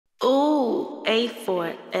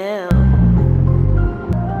A4L.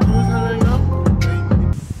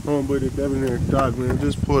 Homeboi the Debonair dog, man.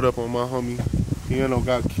 Just pulled up on my homie. He ain't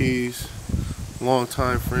got keys. Long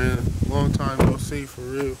time friend. Long time no see for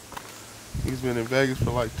real. He's been in Vegas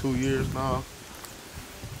for like 2 years now.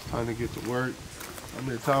 Time to get to work. I'm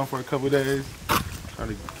in town for a couple days.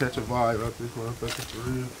 Trying to catch a vibe out this motherfucker for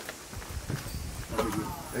real. Trying to get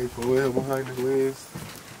A4L behind the lens.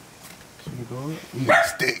 We got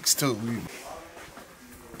sticks too.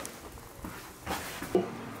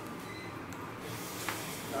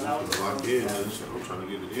 Lock in, I'm trying to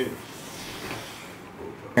get it in.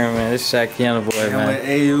 Yeah, man, this Shaq Piano Boy, man. I'm with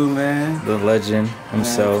AU, man. The legend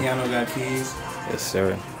himself. Piano got keys. Yes,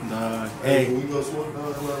 sir. Hey, we go smoke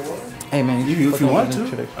down like hey, man, if you want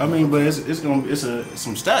to. I mean, but it's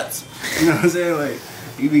some steps. You know what I'm saying? Like,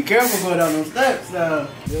 you be careful going down those steps. Deal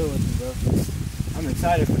with it, bro. I'm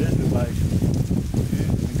excited for this new bike.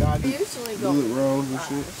 We usually go roads and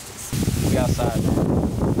shit. We outside, man.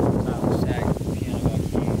 Outside with Shaq, Piano got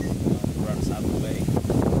keys. Brought us out the way.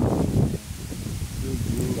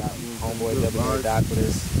 We got Homeboi Debonair doc with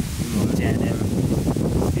us. Janet.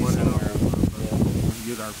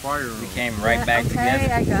 We came right back together.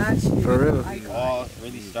 Okay, I got you. For real? We all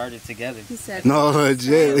really started together. He said, No,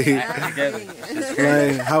 legitly.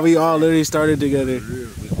 Like, how we all literally started together.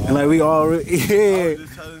 And like, we all, I was yeah.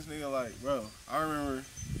 just telling this nigga, like, bro, I remember,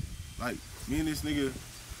 like, me and this nigga,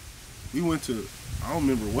 we went to, I don't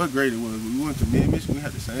remember what grade it was, but we went to mid-Michigan, we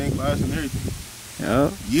had the same class and everything. Yeah.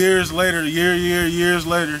 Years later, years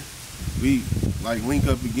later, we, like, link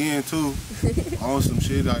up again, too, on some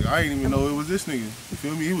shit. Like, I didn't even know it was this nigga. You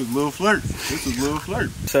feel me? He was Lil Flirt. This was Lil Flirt.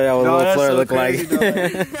 Show y'all what Lil Flirt look like.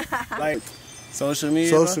 Though, like, social media.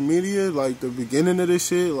 Social media, like, the beginning of this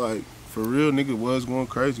shit, like, for real, nigga was going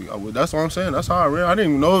crazy. That's what I'm saying. That's how I ran. I didn't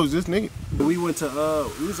even know it was this nigga. We went to,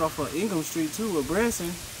 we was off of Ingham Street, too, with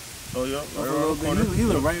Branson. Oh, yeah. Right around the corner. He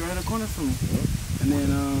lived right around the corner from me. Yeah. And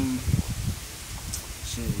then,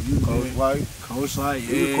 shit, you Coach Light. Coach Light,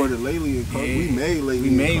 yeah. We recorded lately in Coach. Yeah. We made lately.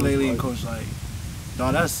 We made lately in Coach Light.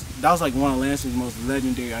 Dog, that was like one of Lance's most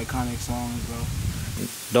legendary, iconic songs, bro.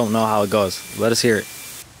 Don't know how it goes. Let us hear it.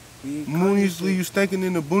 Moonies leave you stinking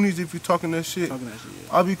in the boonies if you talking that shit. Yeah.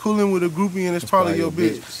 I'll be coolin' with a groupie and it's probably your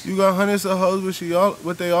bitch. You got hundreds of hoes,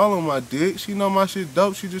 but they all on my dick. She know my shit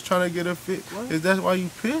dope. She just trying to get a fit. What? Is that why you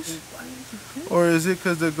pissed? Or is it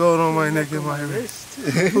cause the gold on my neck and my wrist?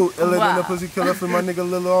 Who iller than the pussy killer for my nigga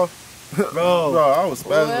Lil off? Bro, I was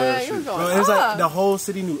spazzing that shit. Bro, it was like the whole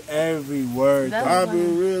city knew every word. I've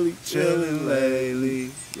been really chillin'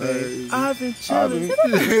 lately. I've been chillin'.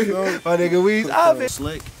 My nigga Weez, I've been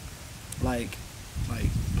slick. Like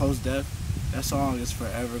post death, that song is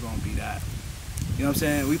forever gonna be that. You know what I'm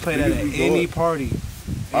saying? We play that at any party.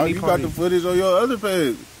 Oh, you got the footage on your other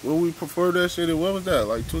page. When we performed that shit, what was that?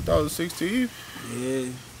 Like 2016?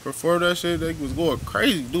 Yeah. Performed that shit, they was going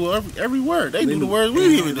crazy. Do every word. They knew the words. We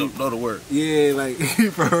didn't even know the word. Yeah, like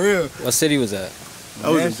for real. What city was that?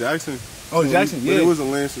 That was in Jackson. Oh, Jackson, yeah. But it was a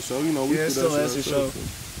Lansing show. You know, we it's still a Lansing show.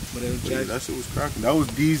 But it was Jackson. That shit was cracking. That was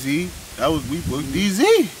DZ. We booked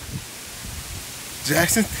DZ.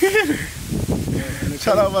 Jackson Theater. Yeah,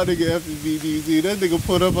 shout out my nigga FB DZ. That nigga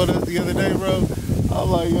pulled up on us the other day, bro. I'm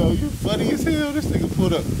like, yo, you funny as hell. This nigga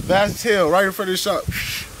pulled up fast as hell right in front of the shop.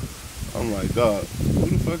 I'm like, dog, who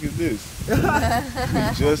the fuck is this? We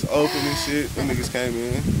just opened and shit. Them niggas came in.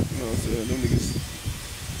 You know what I'm saying? Them niggas.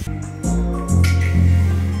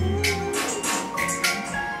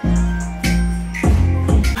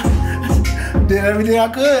 Did everything I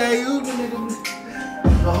could, hey, you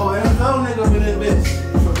the whole NFL nigga up in this bitch.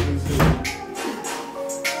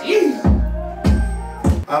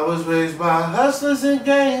 I was raised by hustlers and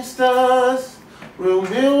gangsters, real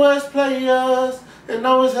Midwest players, and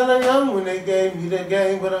I was hella young when they gave me the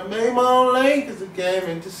game, but I made my own lane cause the game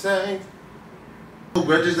ain't the same.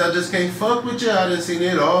 Grudges, I just can't fuck with you, I done seen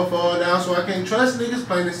it all fall down, so I can't trust niggas,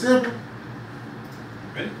 plain and simple.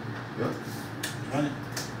 Ready? Yeah. Run it.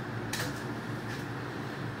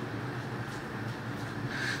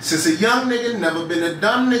 Since a young nigga, never been a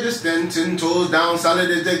dumb nigga, stand 10 toes down, solid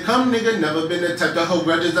as they come, nigga, never been the type to hold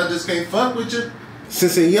grudges, I just can't fuck with you.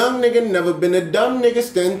 Since a young nigga, never been a dumb nigga,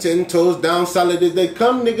 stand 10 toes down, solid as they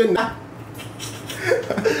come, nigga.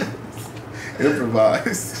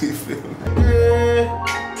 Improvise, you feel me? Yeah,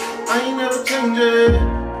 I ain't never changing.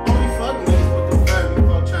 Only fuck niggas with the family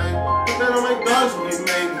for change. Put that on my dogs when they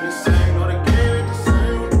made me insane. Know the game ain't the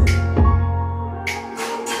same.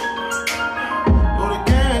 Know the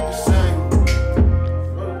game ain't the same.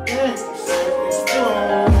 Know the game ain't the same. We still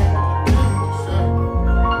on.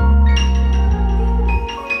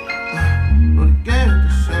 Know the game ain't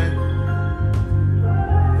the same.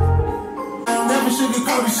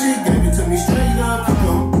 shit, gave it to me straight up.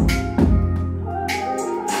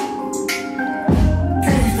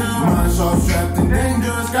 Caged up, mind sharp, strapped and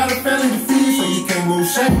dangerous. Got a felony fee, so you can't move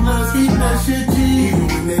shameless. Keep that shit G, even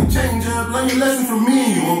when they change up. Learn your lesson from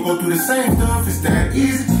me, you won't go through the same stuff. It's that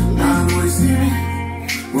easy, now I know they see me.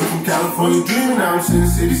 Went from California dreaming, now I'm in the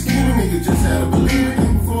city scheming. Nigga just had to believe it.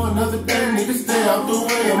 Thank for another day, nigga stay out the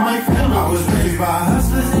way of my family. I was raised by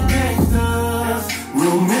hustlers and gangsters,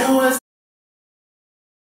 real Midwest.